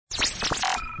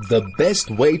The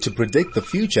best way to predict the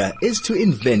future is to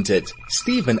invent it.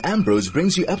 Stephen Ambrose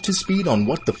brings you up to speed on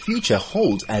what the future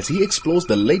holds as he explores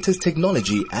the latest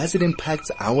technology as it impacts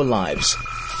our lives.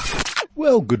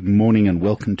 Well, good morning and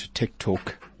welcome to Tech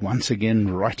Talk. Once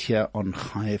again, right here on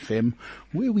High FM,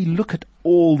 where we look at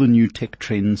all the new tech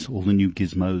trends, all the new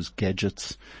gizmos,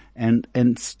 gadgets,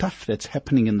 and stuff that's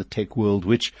happening in the tech world,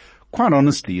 which quite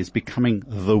honestly is becoming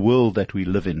the world that we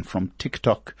live in, from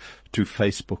TikTok to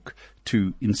Facebook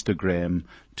to Instagram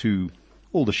to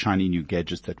all the shiny new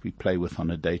gadgets that we play with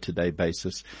on a day-to-day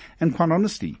basis. And quite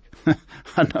honestly,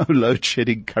 I know load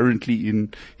shedding currently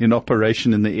in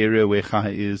operation in the area where Chai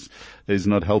is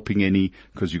not helping any,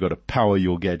 because you've got to power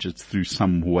your gadgets through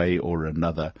some way or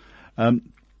another.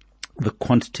 The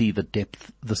quantity, the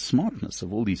depth, the smartness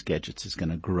of all these gadgets is going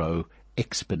to grow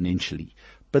exponentially.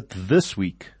 But this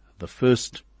week, the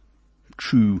first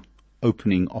true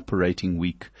opening operating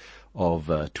week of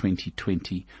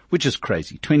 2020, which is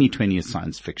crazy. 2020 is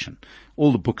science fiction.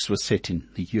 All the books were set in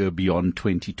the year beyond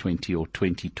 2020 or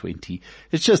 2020.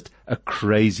 It's just a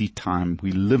crazy time.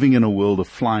 We're living in a world of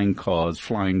flying cars,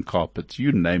 flying carpets,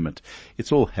 you name it.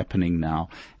 It's all happening now.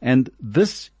 And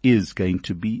this is going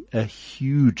to be a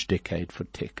huge decade for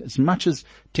tech. As much as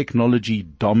technology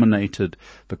dominated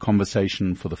the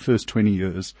conversation for the first 20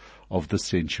 years of the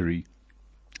century,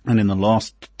 and in the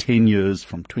last 10 years,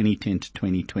 from 2010 to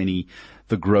 2020,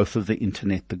 the growth of the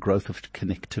internet, the growth of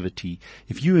connectivity.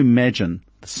 If you imagine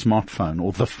the smartphone,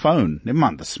 or the phone, never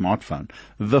mind the smartphone,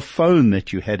 the phone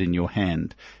that you had in your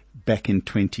hand back in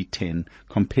 2010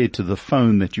 compared to the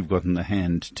phone that you've got in the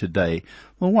hand today,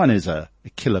 well, one is a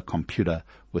killer computer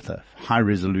with a high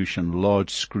resolution, large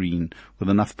screen,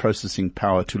 with enough processing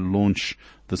power to launch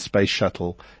the space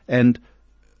shuttle. And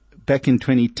back in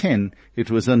 2010,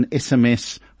 it was an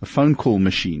SMS, a phone call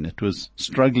machine. It was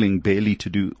struggling barely to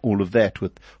do all of that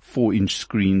with 4-inch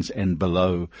screens and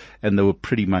below. And they were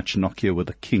pretty much Nokia were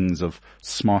the kings of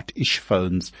smart-ish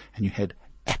phones. And you had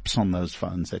apps on those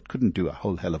phones that couldn't do a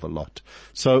whole hell of a lot.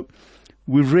 So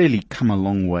we've really come a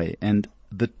long way. And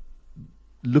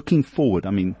looking forward,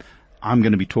 I mean, I'm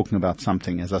going to be talking about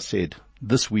something, as I said,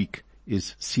 this week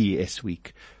is CES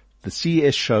week. The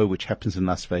CES show, which happens in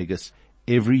Las Vegas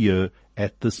every year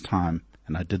at this time,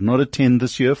 and I did not attend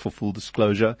this year for full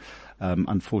disclosure.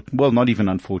 Not even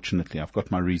unfortunately, I've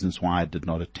got my reasons why I did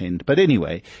not attend. But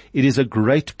anyway, it is a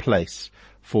great place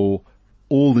for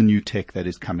all the new tech that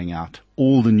is coming out,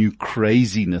 all the new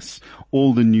craziness,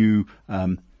 all the new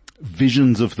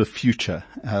visions of the future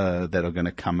that are going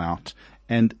to come out.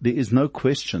 And there is no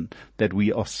question that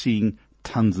we are seeing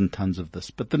tons and tons of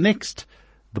this. But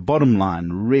the bottom line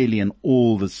really in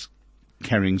all this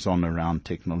carryings on around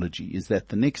technology is that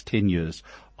the next 10 years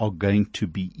are going to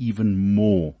be even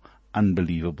more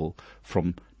unbelievable,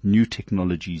 from new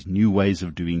technologies, new ways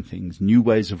of doing things, new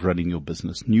ways of running your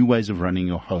business, new ways of running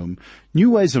your home,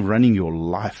 new ways of running your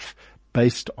life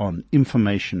based on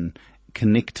information,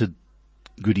 connected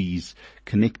goodies,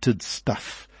 connected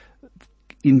stuff,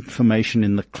 information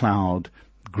in the cloud,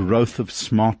 growth of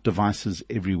smart devices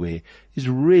everywhere is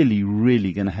really,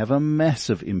 really going to have a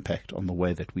massive impact on the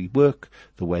way that we work,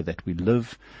 the way that we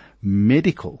live.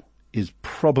 Medical is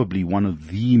probably one of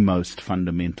the most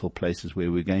fundamental places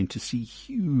where we're going to see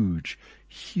huge,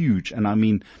 and I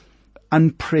mean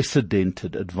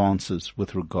unprecedented advances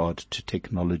with regard to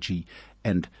technology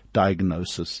and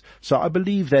diagnosis. So I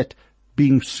believe that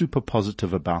being super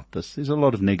positive about this. There's a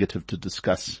lot of negative to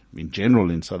discuss in general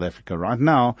in South Africa right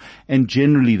now, and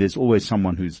generally there's always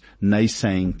someone who's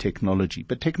naysaying technology.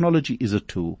 But technology is a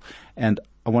tool, and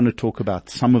I want to talk about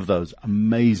some of those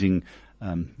amazing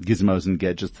gizmos and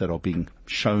gadgets that are being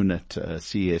shown at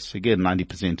CES. Again,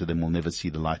 90% of them will never see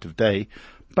the light of day,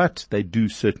 but they do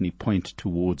certainly point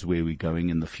towards where we're going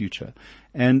in the future.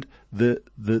 And the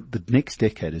next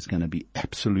decade is going to be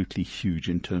absolutely huge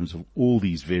in terms of all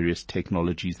these various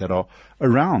technologies that are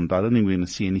around. I don't think we're going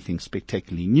to see anything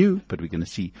spectacularly new, but we're going to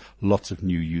see lots of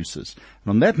new uses. And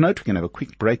on that note, we're going to have a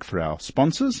quick break for our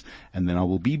sponsors, and then I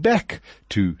will be back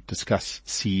to discuss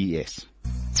CES.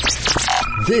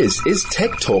 This is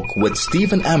Tech Talk with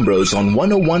Stephen Ambrose on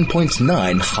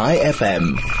 101.9 High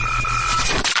FM.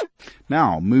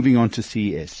 Now, moving on to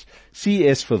CES.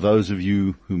 CES, for those of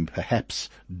you whom perhaps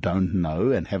don't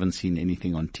know and haven't seen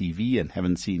anything on TV and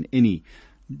haven't seen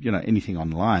anything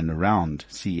online around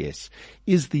CES,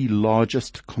 is the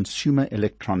largest consumer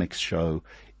electronics show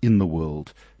in the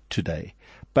world today.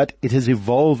 But it has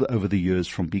evolved over the years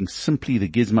from being simply the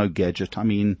gizmo gadget. I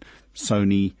mean,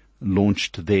 Sony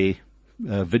launched their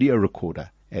video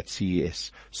recorder at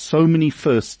CES. So many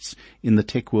firsts in the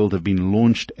tech world have been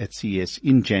launched at CES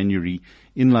in January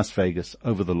in Las Vegas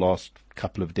over the last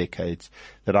couple of decades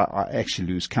that I actually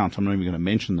lose count. I'm not even going to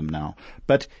mention them now.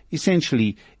 But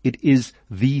essentially, it is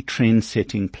the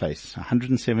trend-setting place.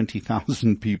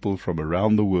 170,000 people from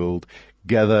around the world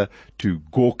gather to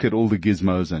gawk at all the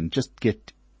gizmos and just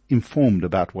get informed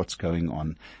about what's going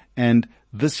on. And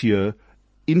this year,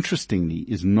 interestingly,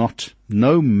 is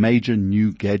no major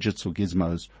new gadgets or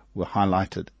gizmos were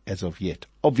highlighted as of yet.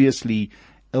 Obviously,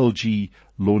 LG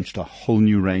launched a whole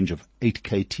new range of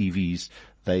 8K TVs.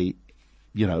 They,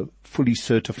 fully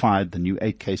certified. The new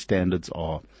 8K standards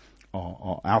are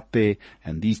out there,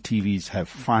 and these TVs have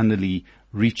finally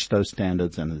reached those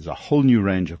standards, and there's a whole new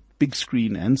range of big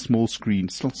screen and small screen,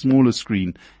 smaller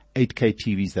screen 8K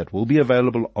TVs that will be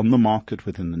available on the market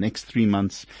within the next 3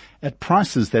 months at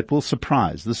prices that will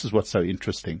surprise. This is what's so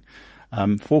interesting.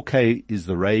 4K is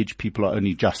the rage. People are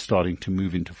only just starting to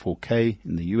move into 4K.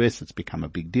 In the US, it's become a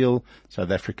big deal.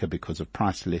 South Africa, because of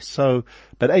price, less so.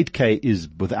 But 8K is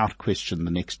without question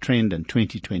the next trend, and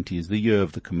 2020 is the year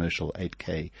of the commercial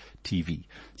 8K TV.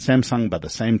 Samsung, by the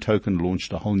same token,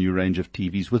 launched a whole new range of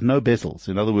TVs with no bezels.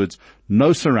 In other words,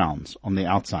 no surrounds on the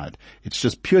outside. It's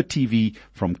just pure TV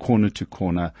from corner to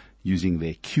corner using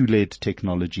their QLED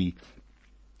technology.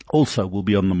 Also will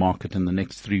be on the market in the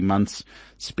next 3 months.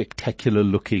 Spectacular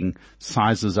looking,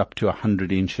 sizes up to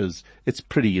 100 inches. It's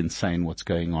pretty insane what's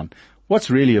going on. What's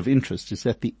really of interest is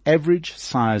that the average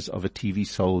size of a TV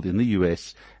sold in the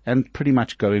US and pretty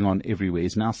much going on everywhere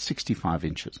is now 65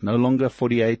 inches. No longer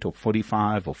 48 or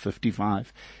 45 or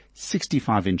 55.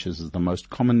 65 inches is the most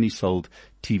commonly sold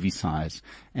TV size.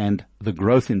 And the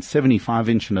growth in 75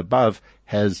 inch and above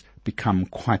has become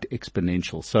quite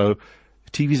exponential. So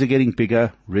TVs are getting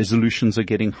bigger, resolutions are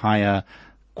getting higher,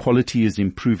 quality is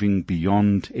improving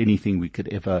beyond anything we could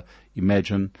ever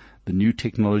imagine. The new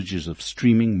technologies of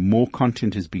streaming, more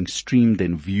content is being streamed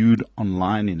than viewed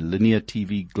online in linear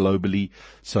TV globally.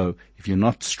 So if you're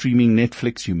not streaming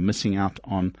Netflix, you're missing out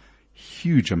on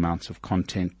huge amounts of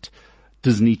content.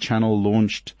 Disney Channel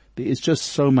launched. There is just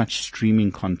so much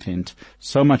streaming content,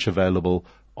 so much available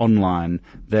online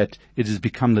that it has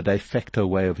become the de facto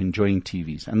way of enjoying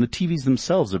TVs. And the TVs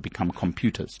themselves have become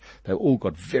computers. They've all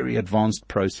got very advanced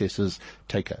processors.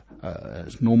 Take a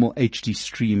normal HD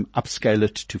stream, upscale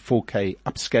it to 4K,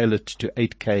 upscale it to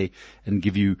 8K, and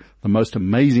give you the most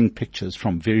amazing pictures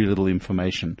from very little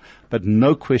information. But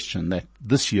no question that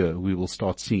this year we will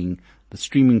start seeing the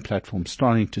streaming platform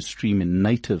starting to stream in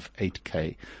native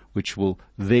 8K, which will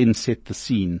then set the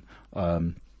scene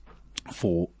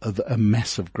for a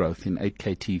massive growth in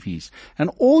 8K TVs. And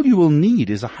all you will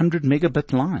need is a 100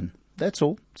 megabit line. That's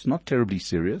all. It's not terribly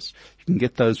serious. You can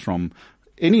get those from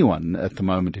anyone at the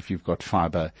moment if you've got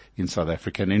fiber in South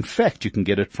Africa. And in fact, you can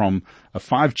get it from a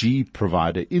 5G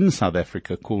provider in South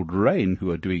Africa called Rain, who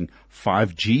are doing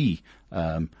 5G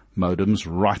modems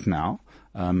right now.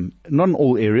 Not in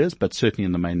all areas, but certainly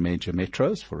in the main major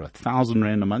metros. For 1,000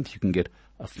 Rand a month, you can get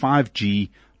a 5G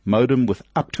modem with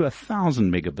up to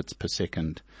 1,000 megabits per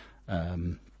second,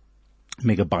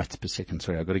 megabytes per second.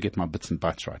 Sorry, I've got to get my bits and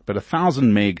bytes right. But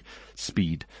 1,000 meg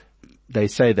speed. They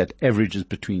say that averages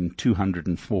between 200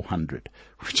 and 400,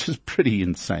 which is pretty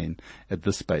insane at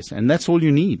this space. And that's all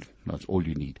you need. That's all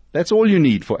you need. That's all you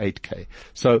need for 8K.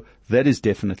 So that is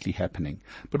definitely happening.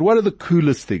 But one of the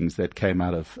coolest things that came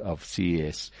out of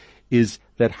CES is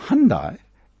that Hyundai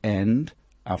and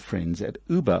our friends at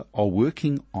Uber are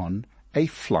working on a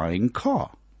flying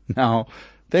car. Now,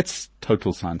 that's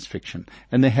total science fiction.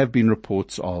 And there have been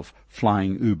reports of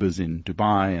flying Ubers in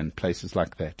Dubai and places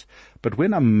like that. But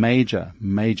when a major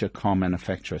car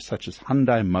manufacturer such as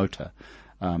Hyundai Motor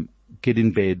get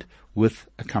in bed with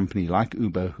a company like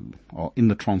Uber, who are in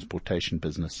the transportation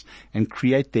business, and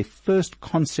create their first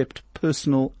concept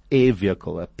personal air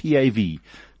vehicle, a PAV,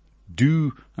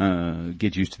 do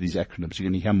get used to these acronyms. You're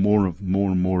going to hear more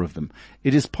and more of them.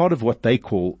 It is part of what they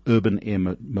call urban air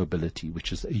mobility,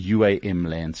 which is a UAM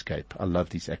landscape. I love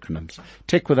these acronyms.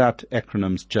 Tech without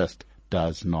acronyms just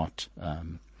does not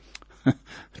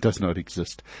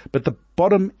exist. But the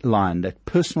bottom line, that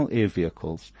personal air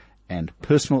vehicles and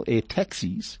personal air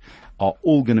taxis are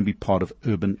all going to be part of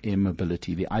urban air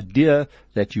mobility. The idea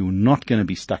that you're not going to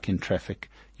be stuck in traffic.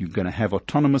 You're going to have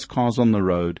autonomous cars on the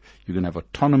road. You're going to have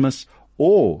autonomous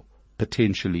or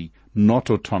potentially not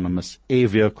autonomous air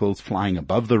vehicles flying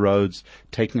above the roads,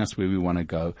 taking us where we want to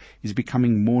go, is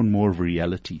becoming more and more of a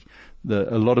reality.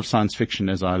 A lot of science fiction,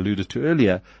 as I alluded to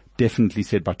earlier, definitely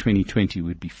said by 2020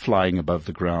 we'd be flying above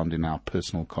the ground in our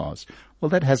personal cars. Well,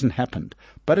 that hasn't happened,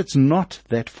 but it's not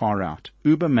that far out.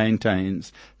 Uber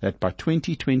maintains that by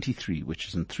 2023, which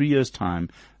is in 3 years' time,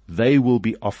 they will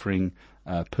be offering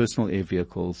personal air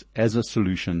vehicles as a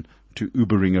solution to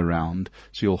Ubering around.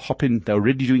 So you'll hop in. They're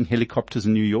already doing helicopters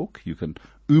in New York. You can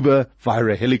Uber via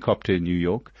a helicopter in New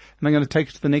York, and they're going to take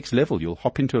it to the next level. You'll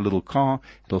hop into a little car.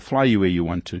 It'll fly you where you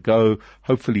want to go,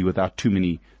 hopefully without too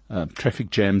many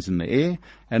traffic jams in the air,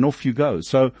 and off you go.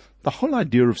 So the whole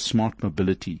idea of smart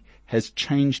mobility has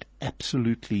changed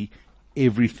absolutely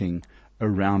everything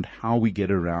around how we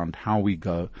get around, how we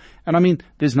go. And I mean,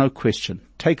 there's no question.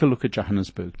 Take a look at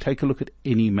Johannesburg. Take a look at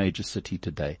any major city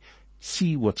today.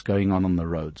 See what's going on the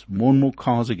roads. More and more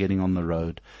cars are getting on the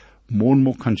road. More and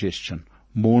more congestion.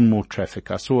 More and more traffic.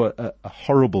 I saw a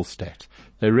horrible stat.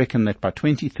 They reckon that by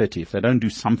 2030, if they don't do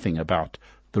something about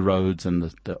the roads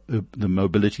and the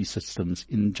mobility systems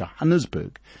in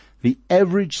Johannesburg, the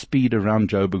average speed around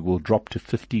Joburg will drop to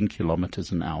 15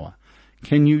 kilometers an hour.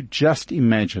 Can you just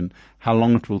imagine how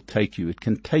long it will take you? It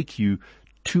can take you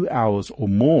 2 hours or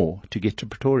more to get to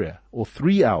Pretoria, or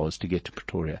 3 hours to get to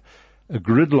Pretoria. A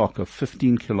gridlock of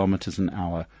 15 kilometers an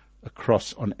hour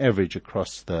on average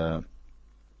across the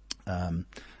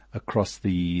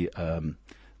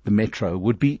metro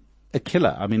would be a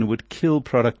killer. I mean, it would kill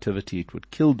productivity. It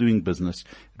would kill doing business.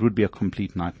 It would be a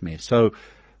complete nightmare. So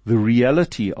the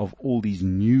reality of all these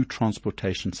new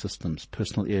transportation systems,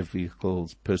 personal air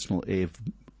vehicles, personal air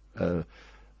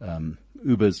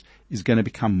Ubers, is going to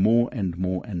become more and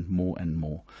more and more and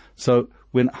more. So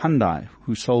when Hyundai,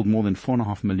 who sold more than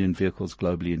 4.5 million vehicles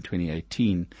globally in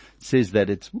 2018, says that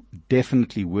it's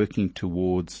definitely working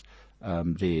towards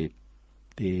the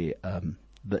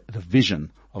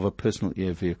vision of a personal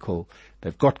air vehicle,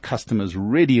 they've got customers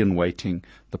ready and waiting.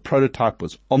 The prototype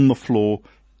was on the floor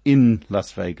in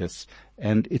Las Vegas,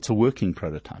 and it's a working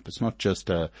prototype. It's not just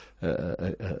a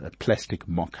plastic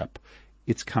mock-up.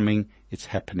 It's coming, it's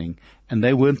happening, and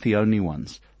they weren't the only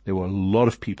ones. There were a lot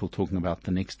of people talking about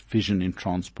the next vision in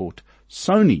transport.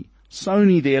 Sony,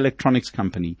 the electronics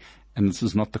company, and this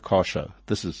is not the car show,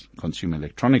 this is Consumer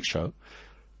Electronics Show,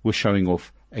 was showing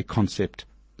off a concept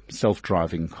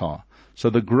self-driving car. So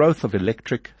the growth of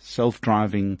electric,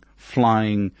 self-driving,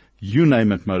 flying, you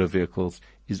name it, motor vehicles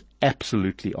is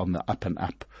absolutely on the up and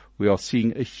up. We are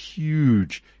seeing a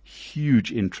huge,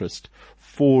 huge interest.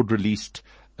 Ford released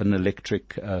an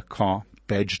electric car,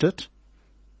 badged it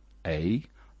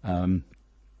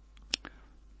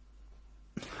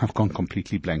I've gone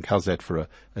completely blank. How's that for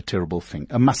a terrible thing?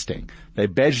 A Mustang. They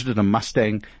badged it a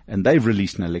Mustang, and they've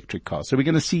released an electric car. So we're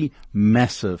going to see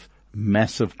massive,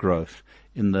 massive growth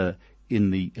in the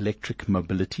electric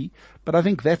mobility. But I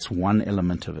think that's one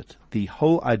element of it. The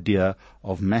whole idea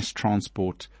of mass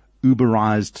transport,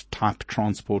 Uberized type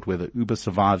transport, whether Uber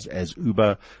survives as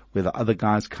Uber, whether other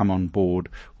guys come on board,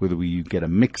 whether we get a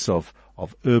mix of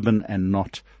urban and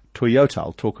not. Toyota,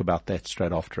 I'll talk about that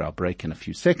straight after our break in a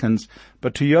few seconds,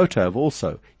 but Toyota have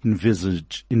also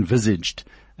envisaged,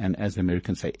 and as the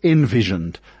Americans say,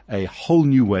 envisioned a whole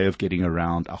new way of getting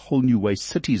around, a whole new way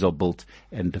cities are built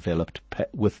and developed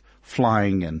with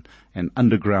flying and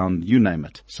underground, you name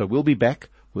it. So we'll be back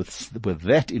with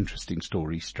that interesting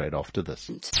story straight after this.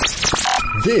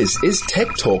 This is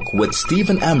Tech Talk with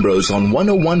Stephen Ambrose on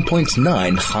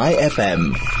 101.9 High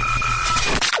FM.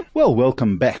 Well,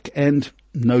 welcome back, and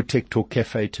no Tech Talk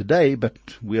Cafe today, but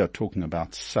we are talking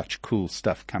about such cool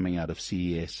stuff coming out of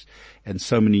CES and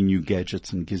so many new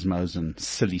gadgets and gizmos and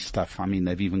silly stuff. I mean,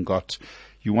 they've even got,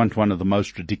 you want one of the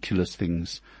most ridiculous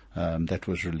things that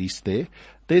was released there.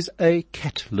 There's a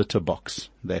cat litter box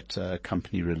that a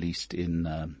company released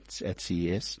at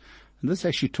CES. And this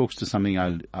actually talks to something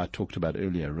I talked about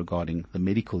earlier regarding the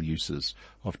medical uses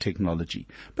of technology.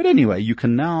 But anyway, you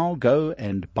can now go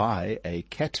and buy a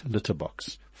cat litter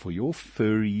box for your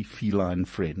furry feline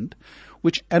friend,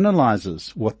 which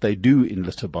analyzes what they do in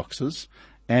litter boxes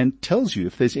and tells you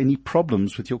if there's any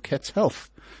problems with your cat's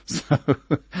health. So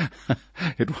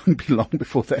it won't be long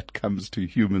before that comes to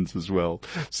humans as well.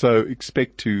 So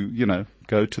expect to,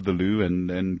 go to the loo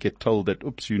and get told that,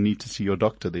 oops, you need to see your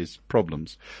doctor, there's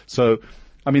problems. So,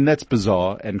 I mean, that's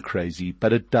bizarre and crazy,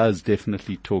 but it does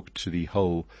definitely talk to the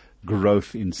whole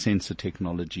growth in sensor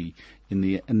technology, in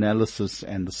the analysis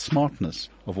and the smartness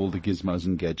of all the gizmos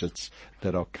and gadgets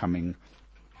that are coming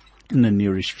in the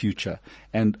nearish future.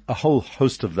 And a whole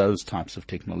host of those types of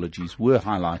technologies were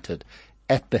highlighted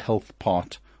at the health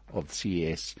part of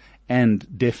CES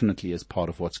and definitely as part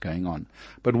of what's going on.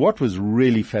 But what was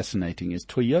really fascinating is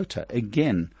Toyota.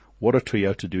 Again, what are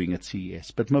Toyota doing at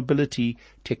CES? But mobility,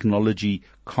 technology,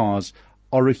 cars.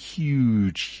 are a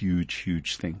huge, huge,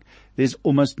 huge thing. There's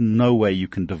almost no way you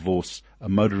can divorce a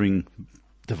motoring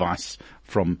device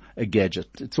from a gadget.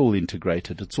 It's all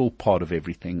integrated. It's all part of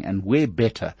everything. And where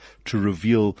better to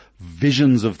reveal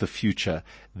visions of the future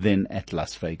than at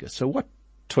Las Vegas? So what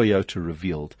Toyota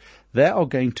revealed, they are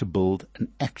going to build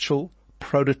an actual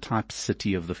prototype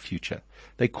city of the future.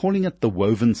 They're calling it the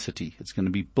Woven City. It's going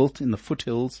to be built in the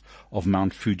foothills of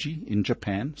Mount Fuji in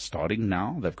Japan, starting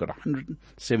now. They've got a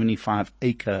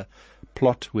 175-acre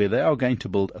plot where they are going to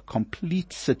build a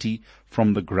complete city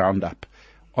from the ground up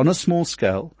on a small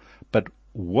scale. But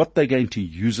what they're going to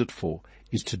use it for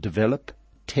is to develop,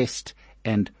 test,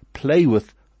 and play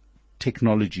with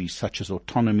technology such as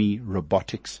autonomy,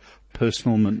 robotics,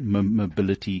 personal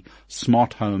mobility,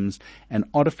 smart homes, and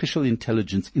artificial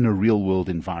intelligence in a real-world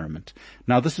environment.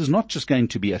 Now, this is not just going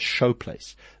to be a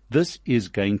showplace. This is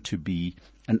going to be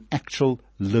an actual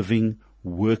living,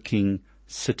 working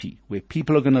city where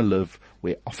people are going to live,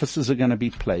 where offices are going to be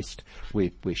placed,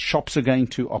 where shops are going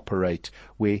to operate,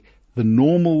 where the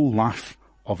normal life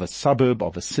of a suburb,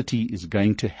 of a city is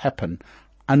going to happen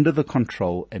under the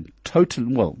control and total,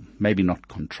 well, maybe not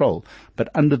control, but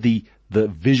under the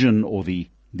vision or the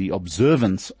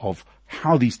observance of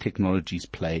how these technologies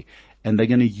play. And they're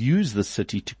going to use the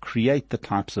city to create the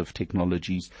types of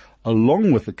technologies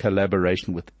along with the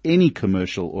collaboration with any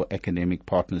commercial or academic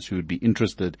partners who would be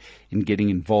interested in getting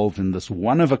involved in this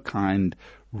one-of-a-kind,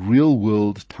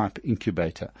 real-world type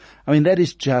incubator. I mean, that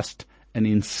is just an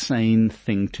insane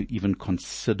thing to even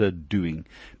consider doing,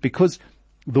 because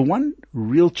the one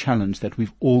real challenge that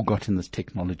we've all got in this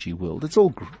technology world, it's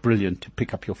all brilliant to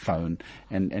pick up your phone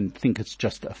and think it's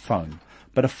just a phone.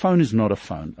 But a phone is not a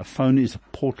phone. A phone is a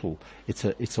portal.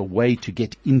 It's a way to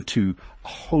get into a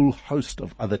whole host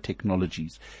of other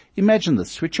technologies. Imagine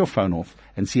this. Switch your phone off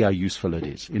and see how useful it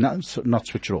is. So not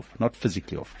switch it off, not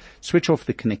physically off. Switch off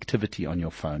the connectivity on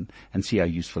your phone and see how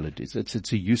useful it is.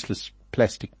 It's a useless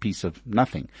plastic piece of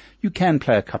nothing. You can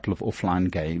play a couple of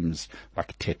offline games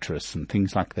like Tetris and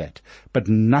things like that, but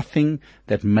nothing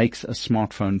that makes a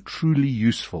smartphone truly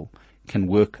useful can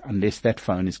work unless that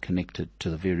phone is connected to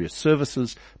the various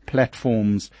services,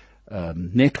 platforms,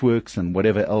 networks, and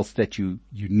whatever else that you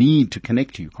need to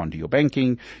connect to. You can't do your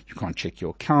banking, you can't check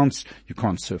your accounts, you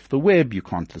can't surf the web, you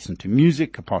can't listen to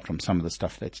music apart from some of the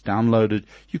stuff that's downloaded,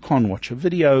 you can't watch a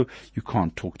video, you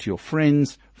can't talk to your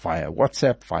friends via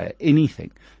WhatsApp, via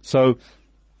anything. So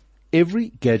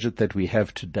every gadget that we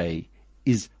have today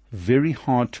is very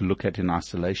hard to look at in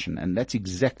isolation, and that's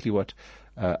exactly what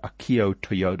Akio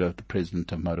Toyoda, the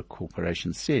president of Motor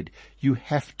Corporation, said. You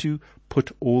have to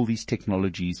put all these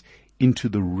technologies into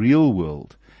the real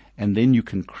world, and then you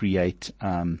can create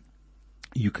and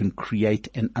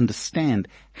understand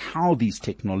how these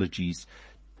technologies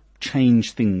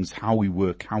change things, how we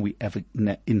work, how we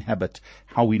inhabit,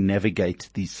 how we navigate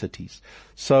these cities.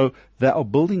 So they are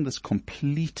building this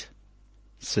complete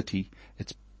city.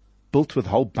 It's built with a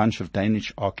whole bunch of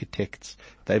Danish architects.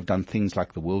 They've done things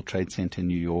like the World Trade Center in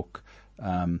New York,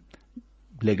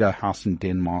 Lego House in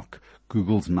Denmark,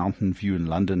 Google's Mountain View in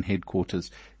London headquarters.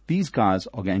 These guys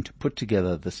are going to put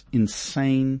together this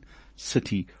insane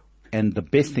city, and the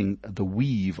best thing, the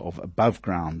weave of above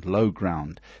ground, low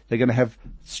ground. They're going to have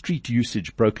street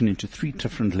usage broken into 3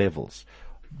 different levels.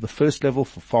 The first level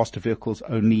for faster vehicles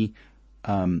only,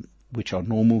 which are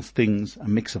normal things, a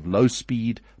mix of low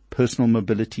speed, personal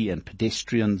mobility and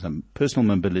pedestrians. And personal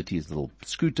mobility is little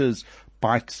scooters,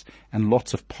 bikes, and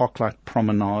lots of park-like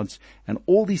promenades. And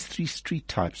all these 3 street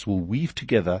types will weave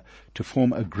together to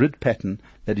form a grid pattern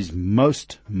that is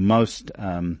most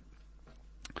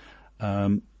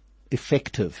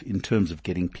effective in terms of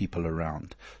getting people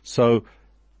around. So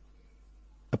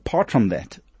apart from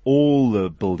that, all the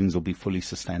buildings will be fully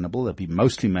sustainable. They'll be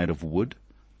mostly made of wood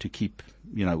to keep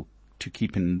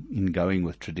in going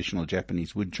with traditional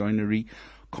Japanese wood joinery,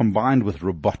 combined with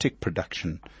robotic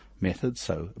production methods.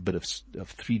 So a bit of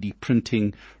 3D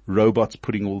printing, robots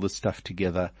putting all this stuff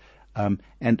together.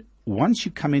 And once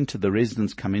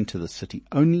residents come into the city,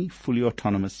 only fully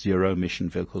autonomous zero-emission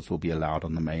vehicles will be allowed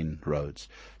on the main roads.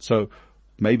 So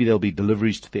maybe there'll be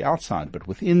deliveries to the outside, but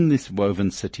within this woven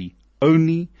city,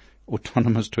 only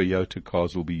autonomous Toyota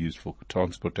cars will be used for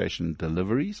transportation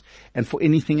deliveries and for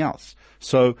anything else.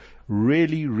 So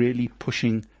really, really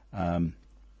pushing to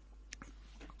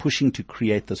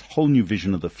create this whole new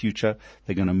vision of the future.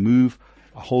 They're going to move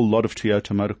a whole lot of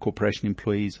Toyota Motor Corporation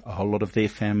employees, a whole lot of their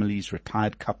families,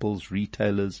 retired couples,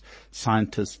 retailers,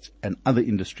 scientists, and other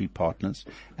industry partners.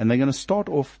 And they're going to start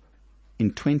off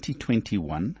in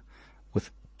 2021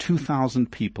 with 2,000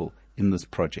 people in this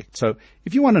project. So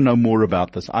if you want to know more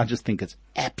about this, I just think it's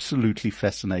absolutely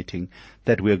fascinating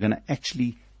that we're going to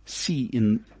actually see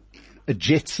in a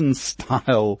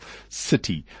Jetson-style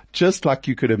city, just like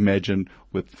you could imagine,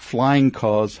 with flying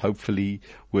cars, hopefully,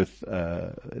 with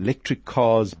electric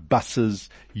cars, buses,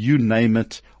 you name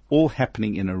it, all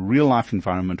happening in a real-life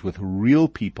environment with real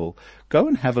people. Go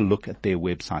and have a look at their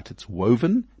website. It's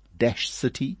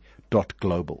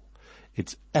woven-city.global.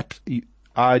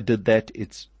 I did that.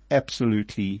 It's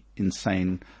absolutely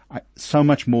insane. So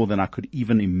much more than I could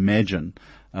even imagine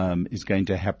is going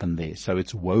to happen there. So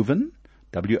it's woven,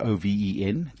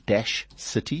 WOVEN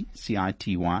 -city,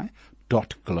 CITY,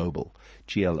 .global,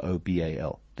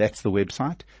 GLOBAL. That's the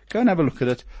website. Go and have a look at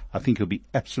it. I think you'll be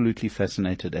absolutely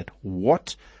fascinated at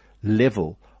what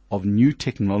level of new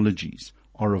technologies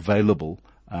are available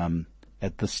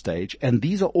at this stage. And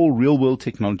these are all real-world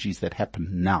technologies that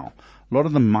happen now. A lot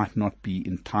of them might not be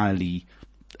entirely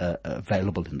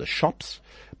available in the shops,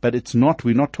 but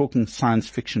we're not talking science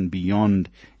fiction beyond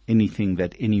anything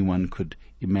that anyone could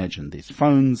imagine. There's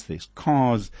phones, there's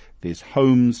cars, there's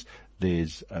homes,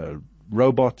 there's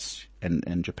robots,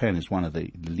 and Japan is one of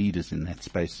the leaders in that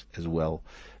space as well.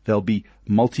 There'll be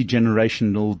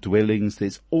multi-generational dwellings.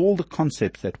 There's all the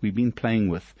concepts that we've been playing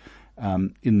with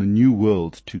in the new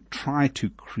world to try to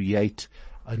create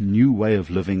a new way of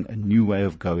living, a new way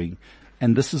of going.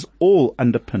 And this is all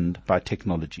underpinned by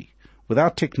technology.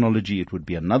 Without technology, it would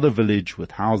be another village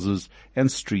with houses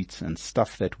and streets and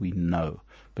stuff that we know.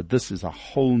 But this is a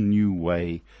whole new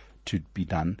way to be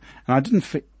done. And I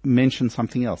didn't mention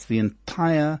something else. The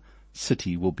entire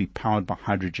city will be powered by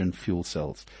hydrogen fuel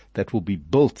cells that will be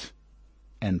built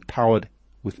and powered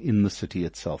within the city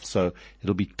itself. So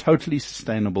it'll be totally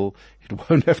sustainable. It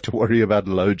won't have to worry about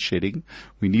load shedding.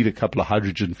 We need a couple of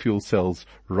hydrogen fuel cells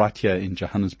right here in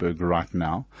Johannesburg right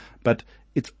now. But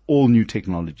it's all new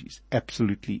technologies.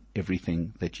 Absolutely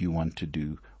everything that you want to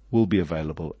do will be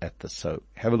available at this. So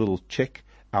have a little check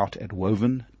out at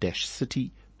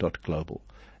woven-city.global.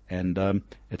 And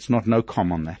it's not no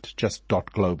com on that, just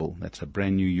 .global. That's a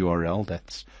brand new URL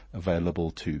that's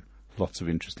available to lots of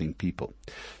interesting people.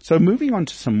 So moving on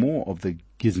to some more of the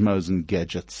gizmos and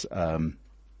gadgets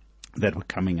that were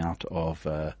coming out of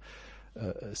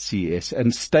CES,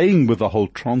 and staying with the whole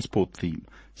transport theme.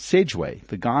 Sedgway,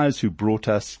 the guys who brought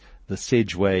us the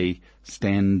Sedgway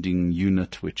standing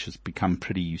unit, which has become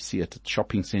pretty, you see it at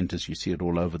shopping centers, you see it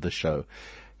all over the show,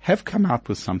 have come out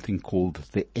with something called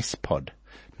the S-Pod.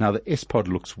 Now, the S-Pod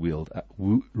looks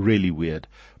really weird,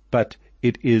 but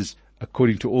it is,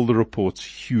 according to all the reports,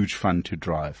 huge fun to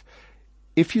drive.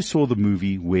 If you saw the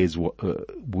movie Where's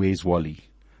Wally?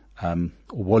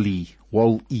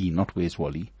 Wall-E, not Where's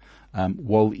Wally?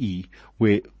 Wall-E,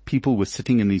 where people were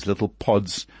sitting in these little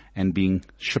pods and being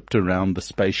shipped around the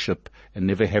spaceship and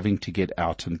never having to get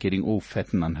out and getting all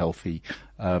fat and unhealthy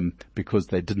because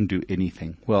they didn't do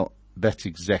anything. Well, that's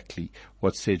exactly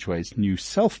what Sedgway's new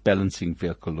self-balancing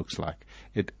vehicle looks like.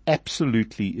 It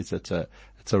absolutely is. It's a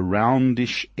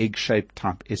roundish, egg-shaped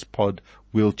type S-Pod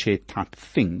wheelchair type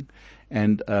thing.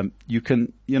 And you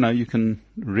can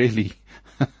really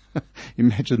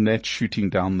imagine that shooting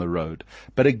down the road.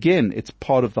 But again, it's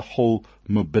part of the whole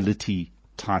mobility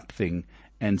type thing.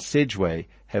 And Sedgway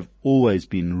have always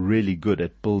been really good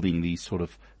at building these sort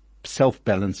of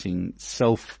self-balancing,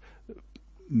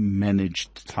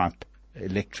 self-managed type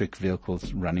electric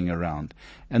vehicles running around.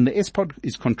 And the S-Pod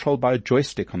is controlled by a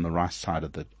joystick on the right side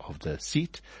of the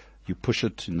seat. You push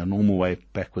it in the normal way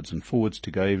backwards and forwards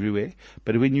to go everywhere.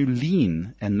 But when you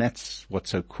lean, and that's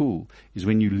what's so cool, is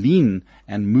when you lean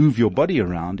and move your body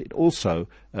around, it also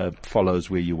follows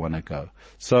where you want to go.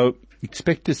 So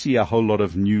expect to see a whole lot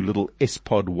of new little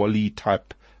S-Pod Wally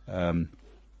type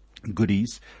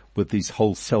goodies with these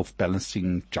whole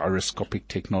self-balancing gyroscopic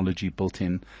technology built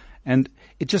in. And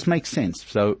it just makes sense.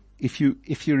 So if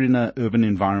you're in an urban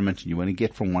environment and you want to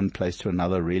get from one place to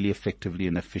another really effectively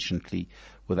and efficiently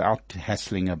without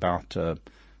hassling about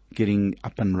getting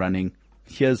up and running,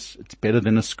 it's better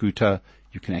than a scooter.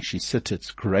 You can actually sit. It's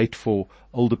great for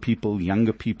older people,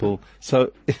 younger people.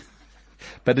 So,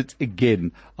 but it's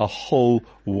again a whole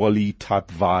Wally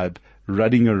type vibe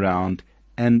running around,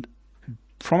 and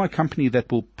from a company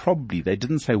that will probably, they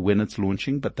didn't say when it's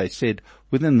launching, but they said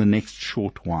within the next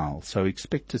short while. So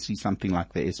expect to see something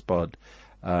like the S-Pod.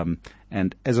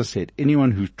 And as I said,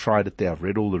 anyone who tried it there, I've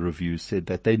read all the reviews, said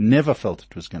that they never felt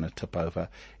it was going to tip over.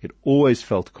 It always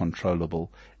felt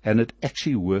controllable, and it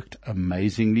actually worked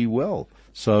amazingly well.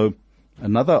 So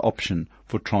another option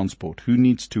for transport. Who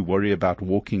needs to worry about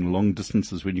walking long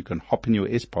distances when you can hop in your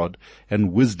S-Pod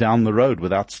and whiz down the road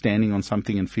without standing on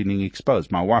something and feeling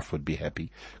exposed? My wife would be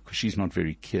happy because she's not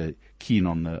very keen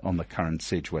on the current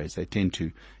Segways. They tend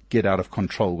to get out of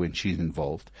control when she's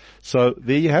involved. So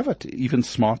there you have it. Even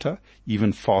smarter,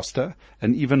 even faster,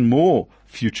 and even more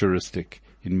futuristic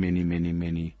in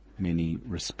many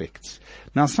respects.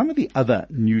 Now, some of the other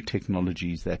new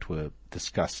technologies that were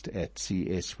discussed at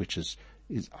CES, which is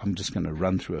I'm just going to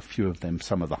run through a few of them,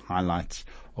 some of the highlights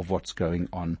of what's going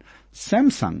on.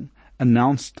 Samsung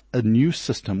announced a new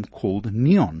system called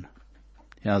Neon.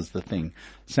 Here's the thing.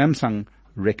 Samsung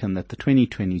reckon that the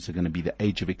 2020s are going to be the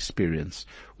age of experience,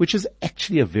 which is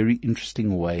actually a very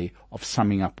interesting way of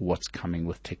summing up what's coming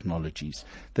with technologies.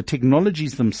 The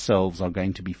technologies themselves are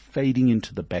going to be fading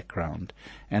into the background,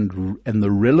 and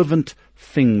the relevant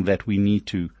thing that we need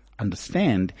to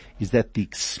understand is that the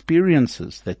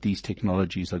experiences that these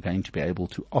technologies are going to be able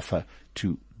to offer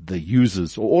to the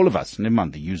users, or all of us, never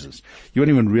mind the users. You won't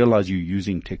even realize you're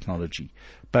using technology.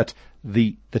 But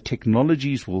the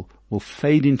technologies will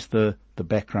fade into the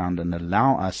background and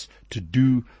allow us to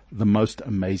do the most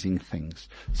amazing things.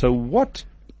 So what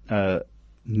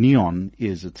Neon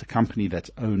is, it's a company that's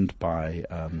owned by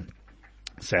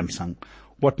Samsung.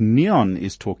 What Neon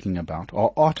is talking about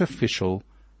are artificial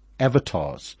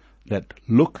avatars that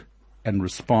look and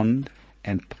respond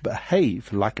and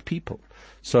behave like people.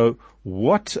 So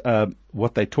what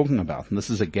they're talking about, and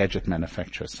this is a gadget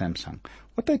manufacturer, Samsung,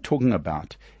 what they're talking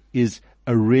about is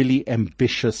a really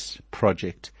ambitious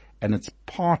project, and it's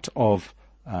part of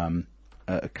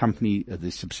a company,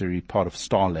 the subsidiary part of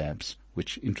Star Labs,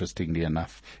 which, interestingly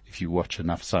enough, if you watch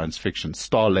enough science fiction,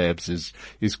 Star Labs is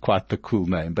quite the cool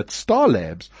name. But Star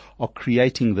Labs are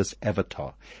creating this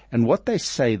avatar. And what they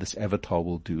say this avatar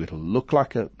will do, it'll look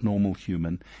like a normal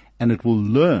human, and it will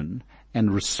learn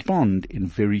and respond in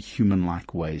very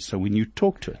human-like ways. So when you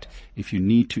talk to it, if you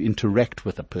need to interact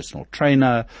with a personal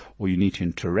trainer, or you need to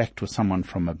interact with someone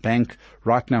from a bank,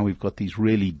 right now we've got these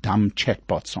really dumb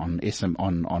chatbots on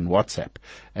WhatsApp,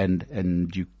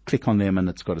 and you click on them and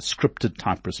it's got a scripted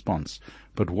type response.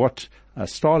 But what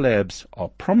Star Labs are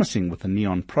promising with the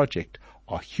Neon project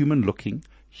are human-looking,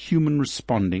 human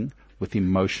responding, with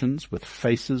emotions, with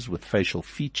faces, with facial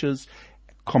features,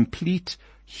 complete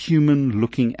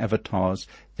human-looking avatars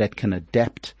that can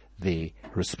adapt their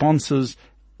responses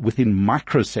within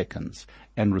microseconds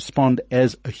and respond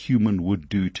as a human would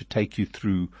do to take you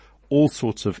through all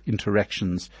sorts of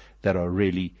interactions that are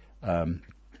really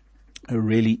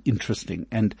interesting.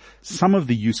 And some of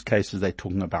the use cases they're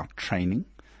talking about training.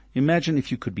 Imagine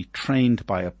if you could be trained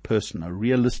by a person, a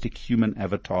realistic human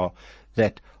avatar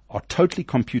that are totally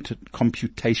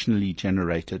computationally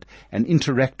generated and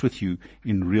interact with you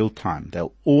in real time.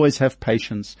 They'll always have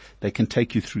patience. They can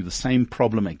take you through the same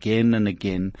problem again and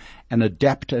again and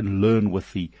adapt and learn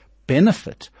with the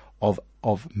benefit of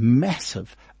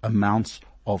massive amounts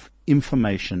of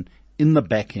information in the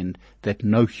back end that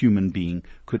no human being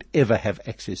could ever have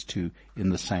access to in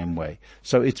the same way.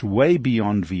 So it's way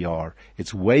beyond VR.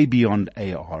 It's way beyond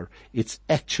AR. It's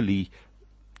actually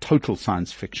total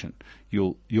science fiction.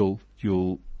 You'll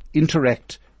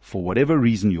interact for whatever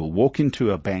reason. You'll walk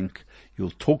into a bank.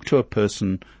 You'll talk to a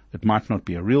person. It might not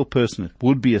be a real person. It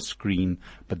would be a screen,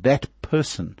 but that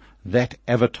person, that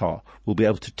avatar will be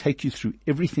able to take you through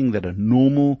everything that a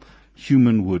normal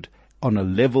human would on a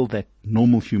level that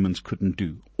normal humans couldn't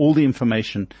do. All the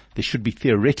information, there should be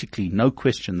theoretically no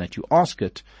question that you ask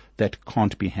it that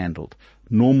can't be handled.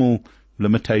 Normal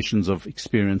limitations of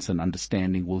experience and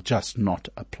understanding will just not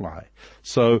apply.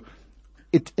 So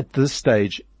at this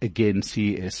stage, again,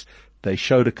 CES, they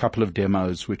showed a couple of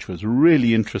demos, which was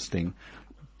really interesting,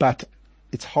 but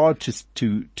it's hard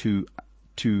to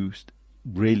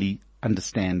really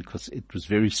understand because it was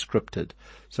very scripted.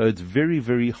 So it's very,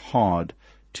 very hard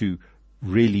to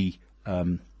really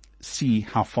see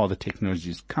how far the technology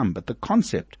has come. But the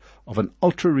concept of an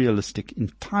ultra-realistic,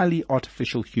 entirely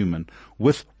artificial human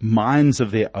with minds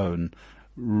of their own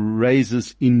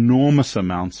raises enormous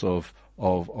amounts of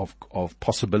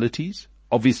possibilities.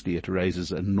 Obviously, it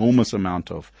raises an enormous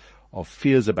amount of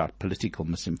fears about political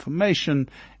misinformation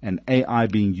and AI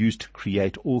being used to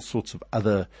create all sorts of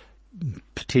other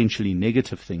potentially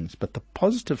negative things. But the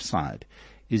positive side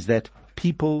is that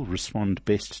people respond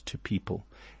best to people,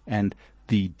 and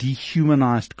the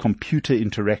dehumanized computer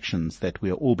interactions that we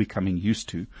are all becoming used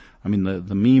to. I mean,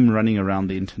 the meme running around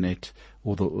the internet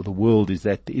or the world is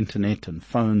that the internet and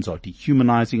phones are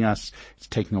dehumanizing us. It's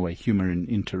taking away human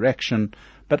interaction.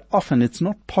 But often it's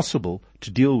not possible to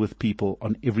deal with people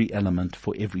on every element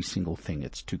for every single thing.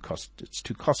 It's too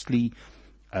costly.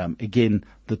 Again,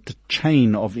 that the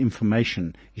chain of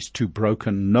information is too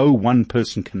broken. No one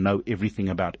person can know everything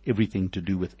about everything to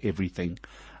do with everything.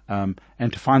 And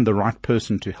to find the right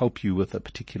person to help you with a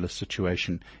particular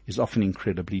situation is often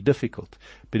incredibly difficult.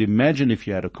 But imagine if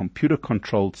you had a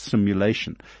computer-controlled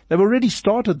simulation. They've already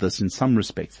started this in some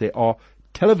respects. There are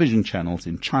television channels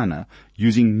in China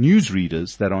using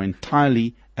newsreaders that are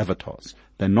entirely avatars.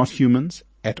 They're not humans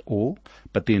at all,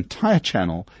 but the entire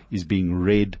channel is being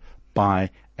read by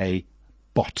a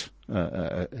bot,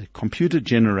 a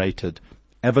computer-generated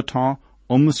avatar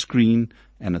on the screen,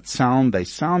 and they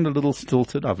sound a little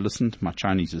stilted. I've listened. My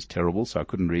Chinese is terrible, so I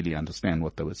couldn't really understand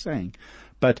what they were saying.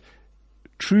 But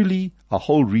truly a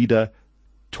whole reader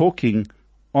talking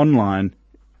online,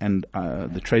 and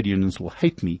the trade unions will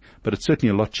hate me, but it's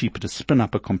certainly a lot cheaper to spin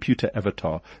up a computer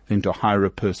avatar than to hire a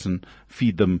person,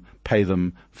 feed them, pay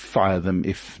them, fire them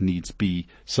if needs be.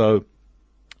 So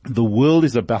the world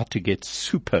is about to get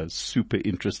super, super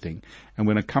interesting. And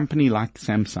when a company like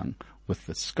Samsung, with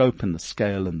the scope and the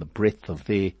scale and the breadth of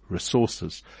their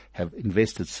resources, have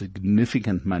invested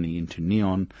significant money into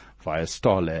Neon via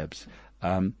Star Labs,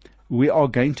 we are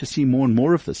going to see more and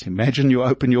more of this. Imagine you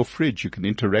open your fridge, you can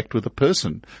interact with a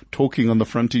person talking on the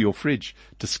front of your fridge,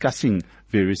 discussing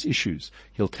various issues.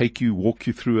 He'll walk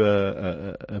you through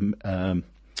a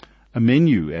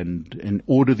menu and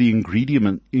order the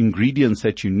ingredients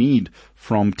that you need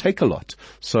from Take-A-Lot.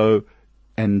 So,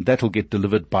 and that'll get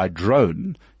delivered by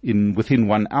drone within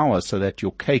 1 hour so that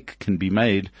your cake can be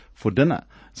made for dinner.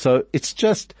 So it's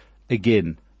just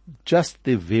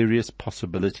the various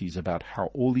possibilities about how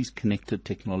all these connected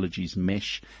technologies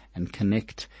mesh and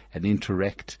connect and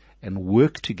interact and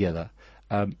work together.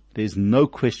 There's no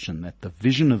question that the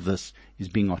vision of this is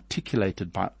being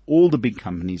articulated by all the big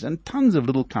companies and tons of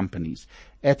little companies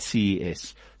at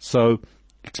CES. So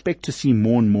expect to see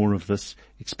more and more of this.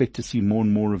 Expect to see more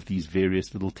and more of these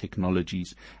various little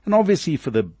technologies. And obviously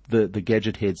for the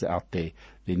gadget heads out there,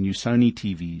 there are new Sony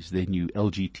TVs, there are new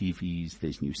LG TVs,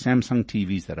 there's new Samsung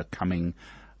TVs that are coming,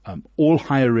 all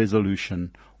higher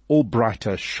resolution, all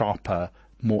brighter, sharper,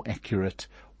 more accurate,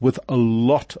 with a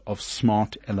lot of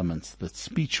smart elements. The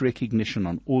speech recognition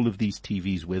on all of these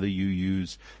TVs, whether you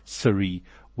use Siri,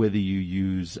 whether you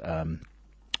use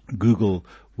Google,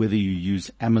 whether you use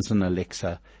Amazon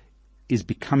Alexa, is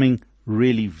becoming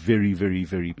really very, very,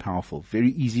 very powerful,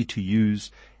 very easy to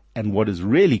use. And what is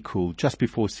really cool, just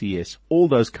before CES, all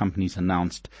those companies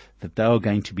announced that they are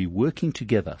going to be working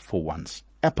together for once.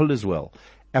 Apple as well.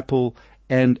 Apple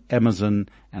and Amazon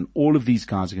and all of these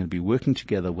guys are going to be working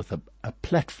together with a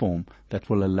platform that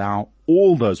will allow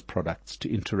all those products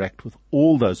to interact with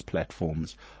all those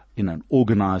platforms in an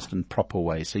organized and proper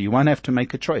way. So you won't have to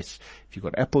make a choice. If you've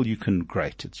got Apple, you can,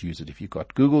 use it. If you've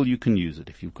got Google, you can use it.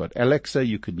 If you've got Alexa,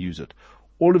 you can use it.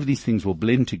 All of these things will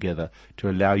blend together to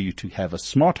allow you to have a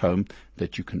smart home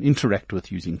that you can interact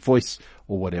with using voice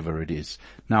or whatever it is.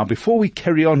 Now, before we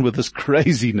carry on with this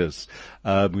craziness,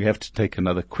 we have to take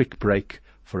another quick break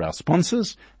for our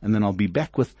sponsors, and then I'll be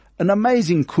back with an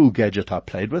amazing cool gadget I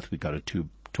played with. We've got to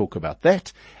talk about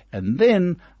that, and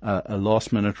then a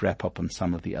last-minute wrap-up on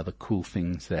some of the other cool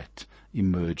things that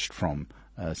emerged from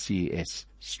CES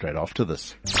straight after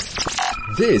this.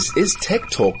 This is Tech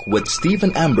Talk with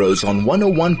Stephen Ambrose on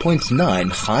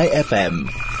 101.9 High FM.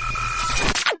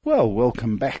 Well,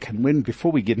 welcome back. And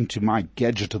before we get into my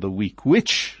gadget of the week,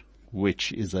 which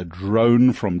is a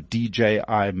drone from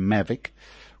DJI Mavic,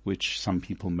 which some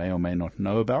people may or may not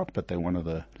know about, but they're one of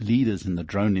the leaders in the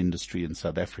drone industry in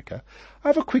South Africa, I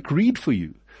have a quick read for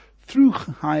you. Through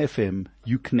High FM,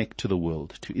 you connect to the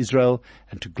world, to Israel,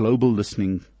 and to global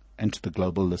listening, and to the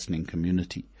global listening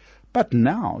community. But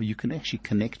now you can actually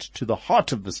connect to the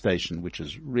heart of the station, which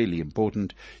is really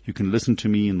important. You can listen to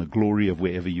me in the glory of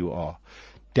wherever you are.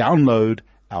 Download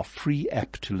our free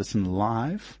app to listen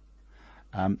live.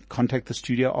 Contact the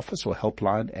studio office or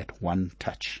helpline at One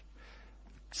Touch.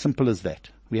 Simple as that.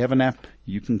 We have an app.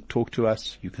 You can talk to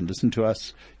us. You can listen to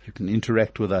us. You can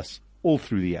interact with us all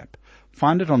through the app.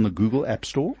 Find it on the Google App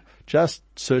Store. Just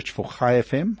search for High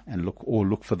FM and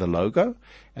look for the logo.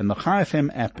 And the High FM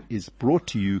app is brought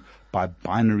to you by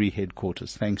Binary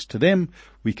Headquarters. Thanks to them,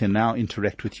 we can now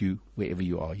interact with you wherever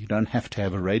you are. You don't have to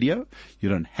have a radio. You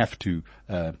don't have to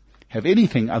have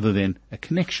anything other than a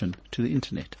connection to the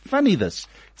internet. Funny this.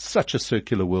 It's such a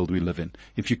circular world we live in.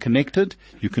 If you're connected,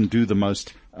 you can do the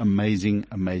most amazing,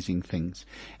 amazing things.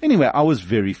 Anyway, I was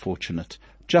very fortunate.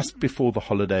 Just before the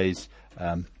holidays,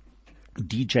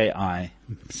 DJI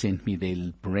sent me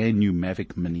their brand new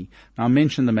Mavic Mini. Now I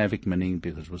mentioned the Mavic Mini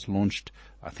because it was launched,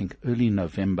 I think, early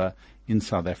November in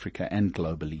South Africa and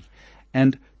globally.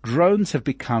 And drones have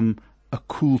become a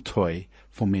cool toy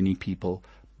for many people.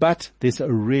 But there's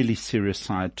a really serious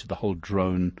side to the whole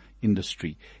drone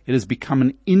industry. It has become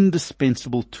an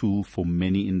indispensable tool for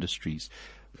many industries,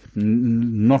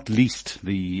 not least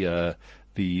the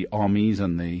armies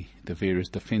and the various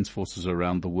defense forces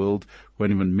around the world.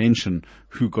 Won't even mention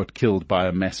who got killed by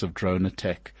a massive drone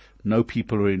attack. No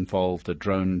people were involved. The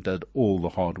drone did all the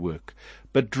hard work.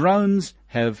 But drones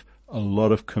have a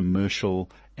lot of commercial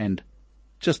and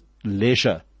just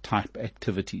leisure type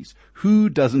activities. Who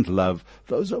doesn't love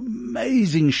those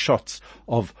amazing shots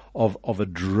of a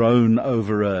drone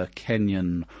over a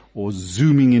canyon, or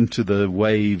zooming into the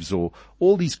waves, or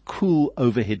all these cool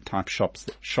overhead type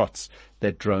shots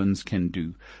that drones can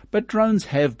do? But drones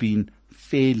have been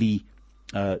fairly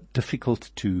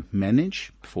difficult to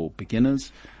manage for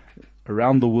beginners.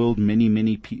 Around the world,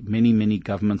 many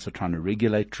governments are trying to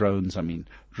regulate drones. I mean,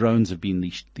 drones have been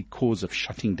the cause of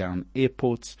shutting down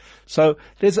airports. So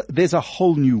there's a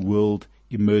whole new world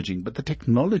emerging. But the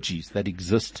technologies that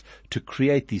exist to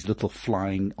create these little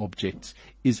flying objects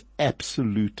is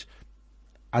absolutely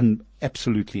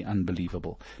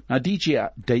unbelievable. Now,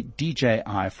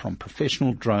 DJI, from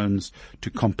professional drones to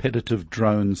competitive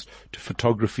drones to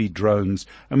photography drones,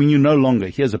 I mean,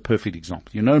 here's a perfect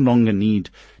example. You no longer need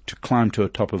to climb to the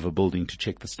top of a building to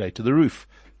check the state of the roof.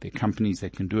 There are companies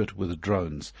that can do it with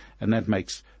drones, and that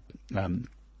makes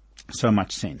so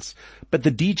much sense. But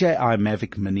the DJI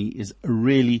Mavic Mini is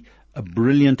really a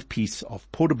brilliant piece of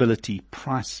portability,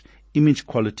 price, image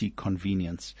quality,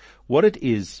 convenience. What it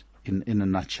is, in a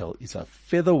nutshell, is a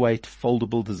featherweight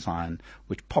foldable design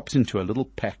which pops into a little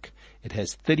pack. It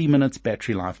has 30 minutes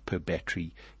battery life per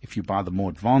battery. If you buy the more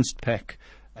advanced pack,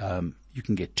 you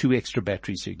can get 2 extra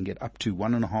batteries, so you can get up to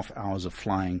 1.5 hours of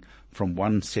flying from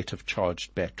one set of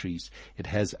charged batteries. It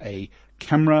has a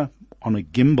camera on a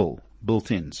gimbal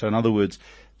built in. So in other words,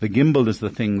 the gimbal is the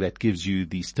thing that gives you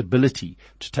the stability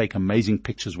to take amazing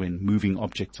pictures when moving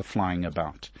objects are flying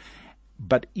about.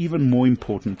 But even more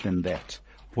important than that,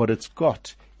 what it's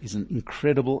got is an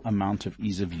incredible amount of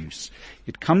ease of use.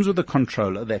 It comes with a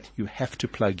controller that you have to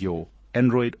plug your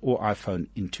Android or iPhone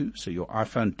into. So your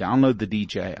iPhone, download the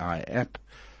DJI app,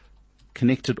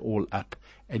 connect it all up,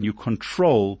 and you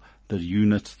control the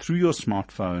unit through your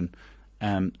smartphone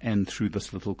and through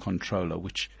this little controller,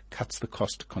 which cuts the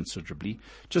cost considerably.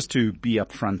 Just to be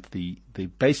upfront, the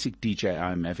basic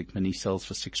DJI Mavic Mini sells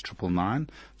for $6,999.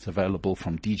 It's available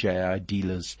from DJI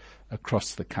dealers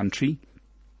across the country.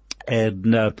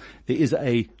 And there is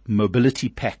a mobility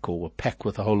pack, or a pack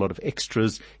with a whole lot of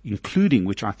extras, including,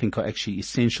 which I think are actually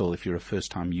essential if you're a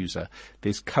first-time user.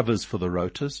 There's covers for the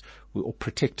rotors, or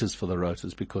protectors for the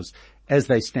rotors, because as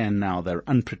they stand now, they're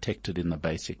unprotected in the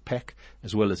basic pack,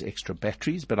 as well as extra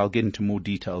batteries, but I'll get into more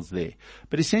details there.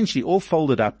 But essentially, all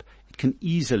folded up, it can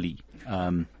easily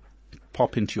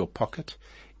pop into your pocket.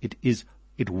 It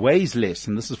weighs less,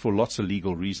 and this is for lots of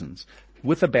legal reasons.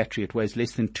 With a battery, it weighs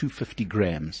less than 250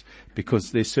 grams,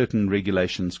 because there's certain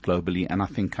regulations globally, and I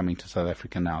think coming to South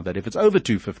Africa now, that if it's over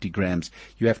 250 grams,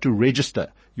 you have to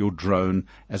register your drone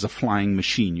as a flying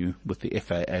machine, with the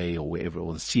FAA or wherever,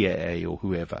 or the CAA or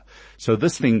whoever. So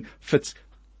this thing fits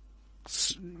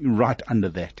right under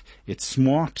that. It's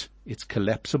smart, it's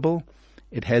collapsible,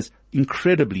 it has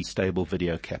incredibly stable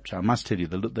video capture. I must tell you,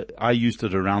 I used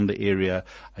it around the area.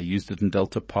 I used it in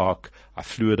Delta Park. I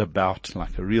flew it about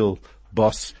like a real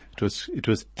boss. It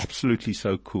was absolutely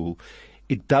so cool.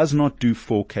 It does not do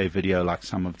 4K video like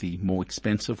some of the more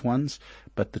expensive ones,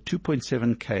 but the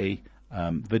 2.7K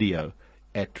video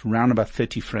at round about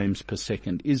 30 frames per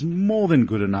second is more than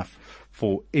good enough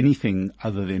for anything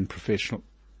other than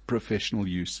professional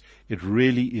use. It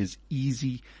really is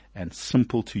easy and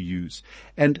simple to use.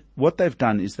 And what they've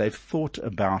done is they've thought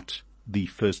about the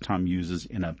first-time users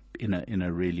in a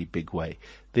really big way.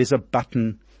 There's a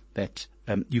button that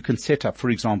you can set up. For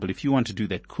example, if you want to do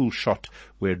that cool shot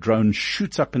where a drone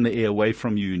shoots up in the air away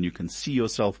from you and you can see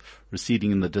yourself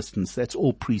receding in the distance, that's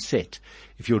all preset.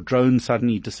 If your drone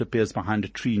suddenly disappears behind a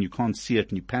tree and you can't see it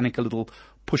and you panic a little,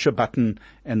 push a button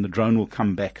and the drone will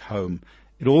come back home.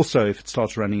 It also, if it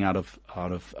starts running out of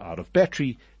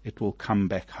battery, it will come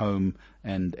back home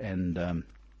and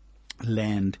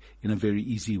land in a very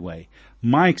easy way.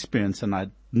 My experience, and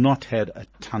I'd not had a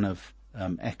ton of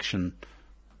action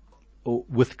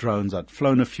with drones. I'd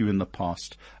flown a few in the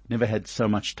past. Never had so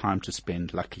much time to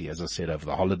spend. Luckily, as I said, over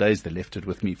the holidays, they left it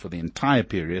with me for the entire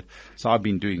period. So I've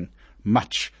been doing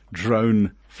much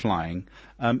drone flying.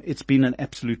 It's been an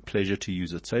absolute pleasure to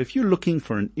use it. So if you're looking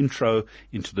for an intro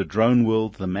into the drone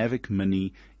world, the Mavic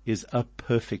Mini is a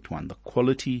perfect one. The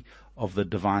quality of the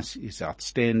device is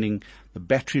outstanding. The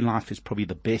battery life is probably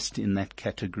the best in that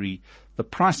category. The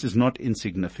price is not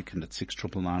insignificant at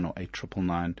 6,999 or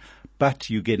 8,999, but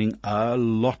you're getting a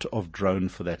lot of drone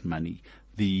for that money.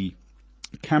 The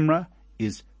camera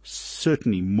is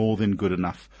certainly more than good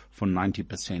enough for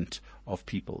 90% of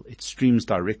people. It streams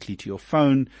directly to your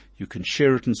phone. You can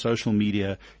share it in social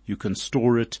media. You can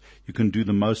store it. You can do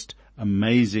the most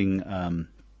amazing,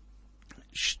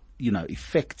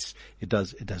 effects. It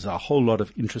does a whole lot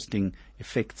of interesting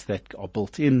effects that are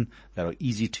built in, that are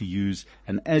easy to use.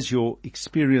 And as your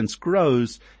experience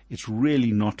grows, it's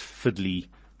really not fiddly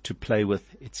to play with.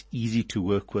 It's easy to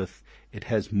work with. It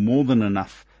has more than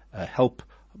enough help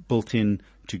built in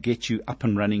to get you up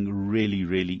and running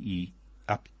really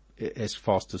up as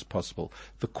fast as possible.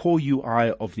 The core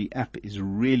UI of the app is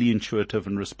really intuitive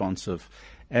and responsive,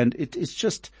 and it's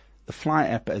just the Fly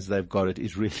app as they've got it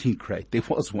is really great. There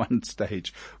was one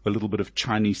stage where a little bit of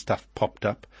Chinese stuff popped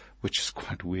up, which is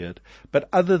quite weird. But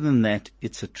other than that,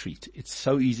 it's a treat. It's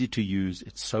so easy to use.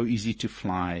 It's so easy to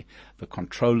fly. The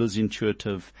controller's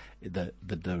intuitive.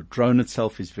 The drone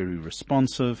itself is very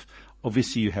responsive.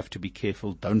 Obviously, you have to be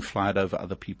careful. Don't fly it over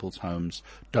other people's homes.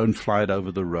 Don't fly it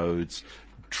over the roads.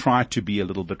 Try to be a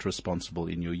little bit responsible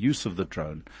in your use of the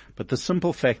drone. But the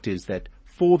simple fact is that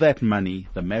for that money,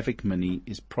 the Mavic Mini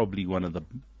is probably one of the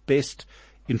best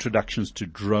introductions to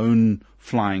drone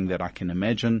flying that I can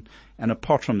imagine. And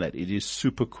apart from that, it is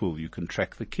super cool. You can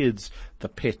track the kids, the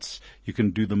pets. You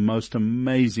can do the most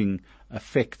amazing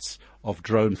effects of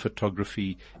drone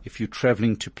photography. If you're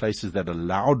traveling to places that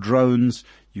allow drones,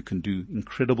 you can do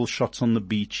incredible shots on the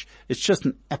beach. It's just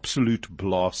an absolute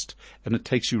blast, and it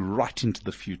takes you right into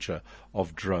the future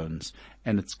of drones.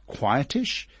 And it's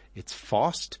quietish. It's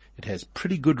fast. It has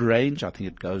pretty good range. I think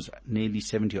it goes nearly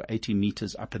 70 or 80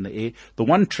 meters up in the air. The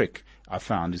one trick I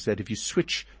found is that if you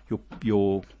switch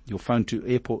your phone to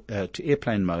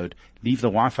airplane mode, leave the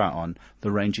Wi-Fi on,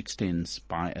 the range extends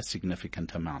by a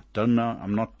significant amount. Don't know.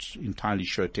 I'm not entirely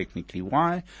sure technically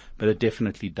why, but it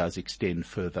definitely does extend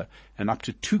further. And up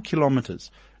to 2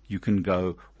 kilometers you can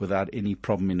go without any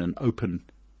problem in an open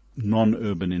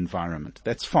non-urban environment.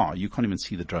 That's far. You can't even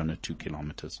see the drone at 2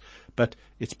 kilometers, but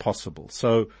it's possible.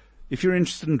 So if you're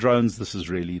interested in drones, this is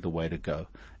really the way to go.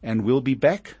 And we'll be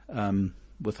back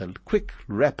with a quick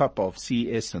wrap-up of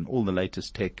CES and all the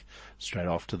latest tech straight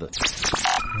after this.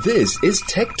 This is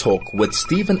Tech Talk with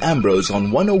Stephen Ambrose on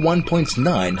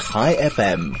 101.9 High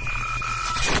FM.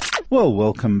 Well,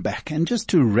 welcome back. And just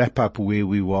to wrap up where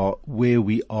we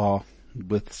are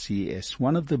with CES,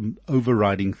 one of the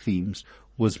overriding themes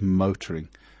was motoring.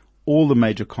 All the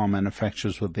major car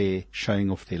manufacturers were there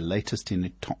showing off their latest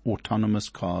in autonomous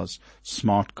cars,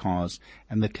 smart cars,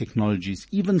 and the technologies.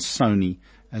 Even Sony,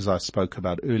 as I spoke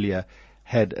about earlier,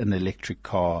 had an electric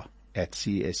car at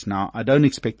CES. Now, I don't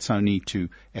expect Sony to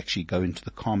actually go into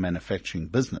the car manufacturing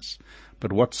business,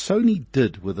 but what Sony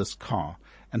did with this car,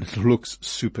 and it looks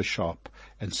super sharp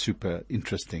and super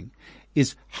interesting,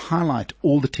 is highlight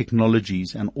all the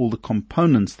technologies and all the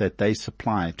components that they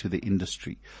supply to the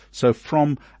industry. So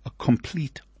from a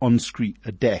complete on-screen,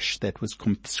 a dash that was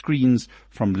screens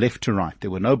from left to right.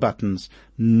 There were no buttons,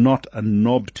 not a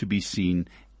knob to be seen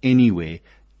anywhere.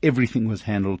 Everything was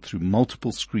handled through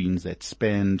multiple screens that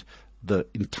spanned the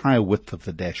entire width of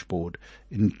the dashboard.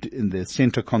 In the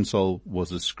center console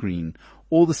was a screen.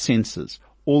 All the sensors,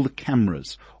 all the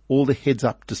cameras, all the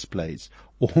heads-up displays,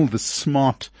 all the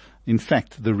smart. In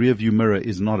fact, the rear view mirror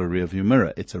is not a rear view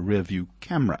mirror. It's a rear view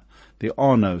camera. There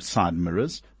are no side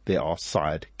mirrors. There are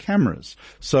side cameras.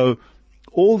 So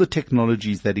all the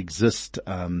technologies that exist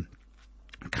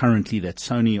currently that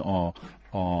Sony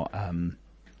are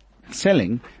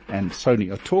selling and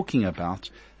Sony are talking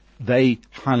about, they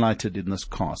highlighted in this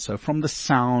car. So from the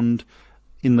sound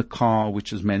in the car,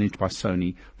 which is managed by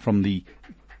Sony, from the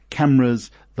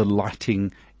cameras, the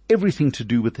lighting, everything to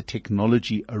do with the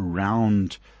technology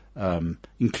around,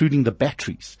 including the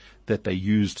batteries that they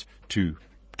used to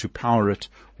power it,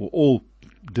 were all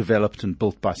developed and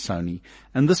built by Sony.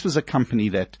 And this was a company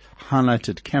that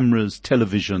highlighted cameras,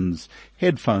 televisions,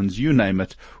 headphones, you name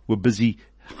it, were busy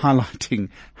highlighting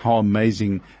how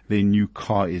amazing their new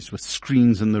car is, with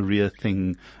screens in the rear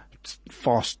thing,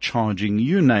 fast charging,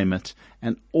 you name it,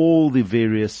 and all the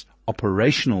various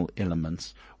operational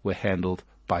elements were handled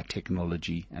by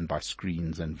technology and by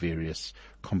screens and various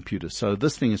computers. So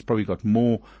this thing has probably got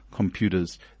more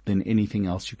computers than anything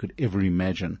else you could ever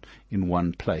imagine in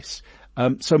one place.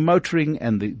 So motoring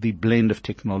and the blend of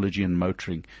technology and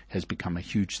motoring has become a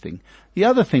huge thing. The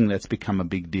other thing that's become a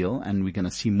big deal, and we're going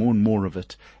to see more and more of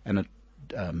it, and it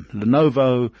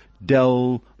Lenovo,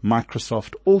 Dell,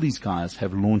 Microsoft, all these guys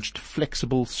have launched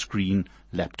flexible screen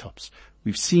laptops.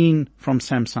 We've seen from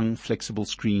Samsung flexible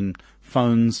screen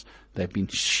phones. They've been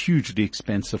hugely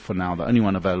expensive for now. The only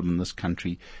one available in this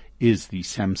country is the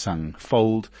Samsung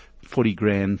Fold, 40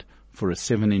 grand for a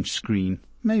 7-inch screen.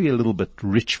 Maybe a little bit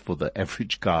rich for the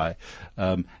average guy.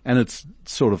 And it's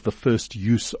sort of the first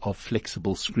use of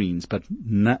flexible screens. But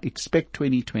expect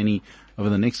 2020 over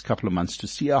the next couple of months to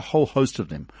see a whole host of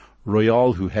them.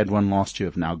 Royale, who had one last year,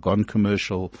 have now gone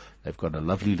commercial. They've got a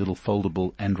lovely little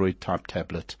foldable Android-type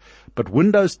tablet. But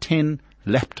Windows 10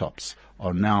 laptops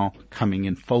are now coming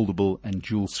in foldable and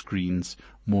dual screens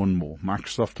more and more.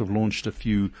 Microsoft have launched a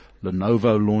few.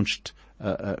 Lenovo launched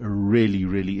a really,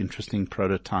 really interesting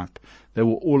prototype. They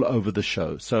were all over the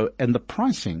show. And the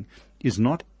pricing is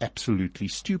not absolutely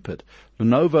stupid.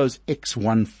 Lenovo's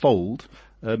X1 Fold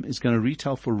is going to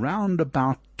retail for around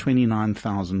about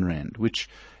 29,000 Rand, which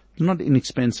is not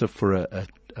inexpensive for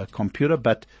a computer,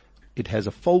 but it has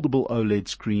a foldable OLED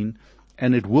screen,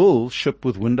 and it will ship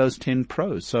with Windows 10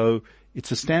 Pro. So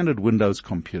it's a standard Windows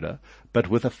computer, but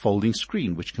with a folding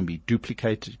screen, which can be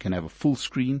duplicated. You can have a full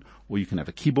screen, or you can have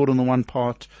a keyboard on the one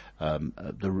part,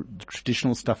 the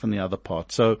traditional stuff on the other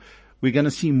part. So we're going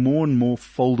to see more and more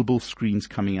foldable screens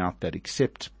coming out that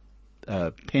accept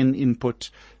pen input,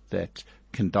 that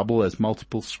can double as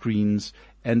multiple screens,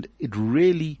 and it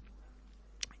really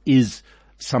is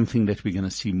something that we're going to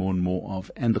see more and more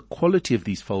of. And the quality of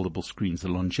these foldable screens, the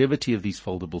longevity of these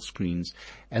foldable screens,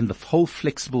 and the whole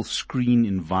flexible screen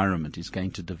environment is going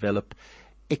to develop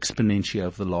exponentially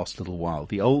over the last little while.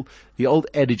 The old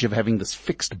adage of having this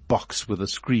fixed box with a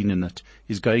screen in it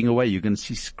is going away. You're going to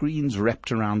see screens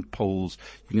wrapped around poles.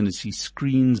 You're going to see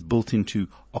screens built into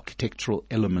architectural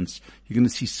elements. You're going to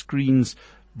see screens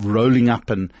rolling up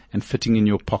and fitting in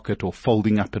your pocket, or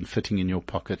folding up and fitting in your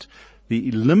pocket.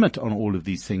 The limit on all of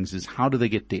these things is how do they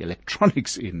get the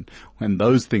electronics in when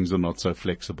those things are not so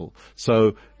flexible.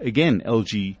 So again,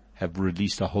 LG have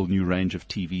released a whole new range of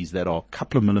TVs that are a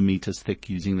couple of millimeters thick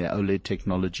using their OLED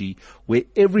technology, where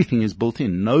everything is built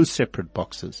in, no separate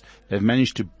boxes. They've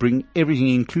managed to bring everything,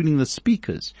 including the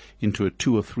speakers, into a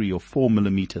 2 or 3 or 4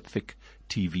 millimeter thick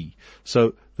TV.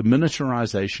 So the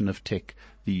miniaturization of tech,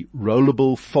 the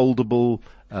rollable, foldable,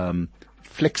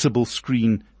 flexible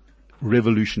screen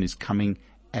revolution is coming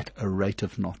at a rate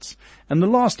of knots. And the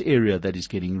last area that is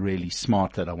getting really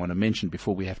smart that I want to mention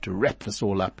before we have to wrap this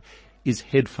all up is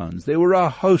headphones. There were a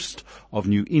host of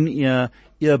new in-ear,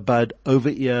 earbud,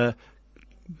 over-ear,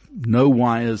 no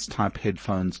wires type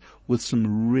headphones with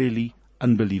some really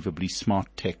unbelievably smart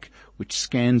tech which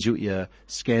scans your ear,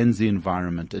 scans the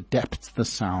environment, adapts the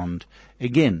sound.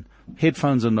 Again,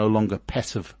 headphones are no longer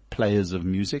passive players of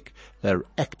music. They're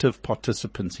active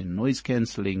participants in noise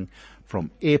cancelling. From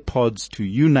AirPods to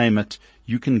you name it,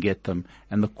 you can get them.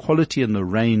 And the quality and the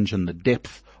range and the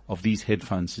depth of these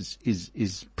headphones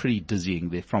is pretty dizzying.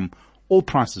 They're from all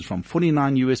prices, from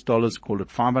 $49, call it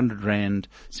 500 Rand,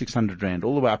 600 Rand,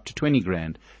 all the way up to 20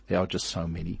 grand. There are just so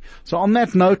many. So on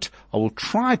that note, I will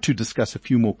try to discuss a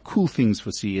few more cool things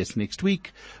for CES next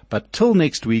week. But till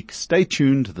next week, stay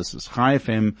tuned. This is High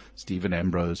FM, Stephen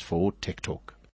Ambrose for Tech Talk.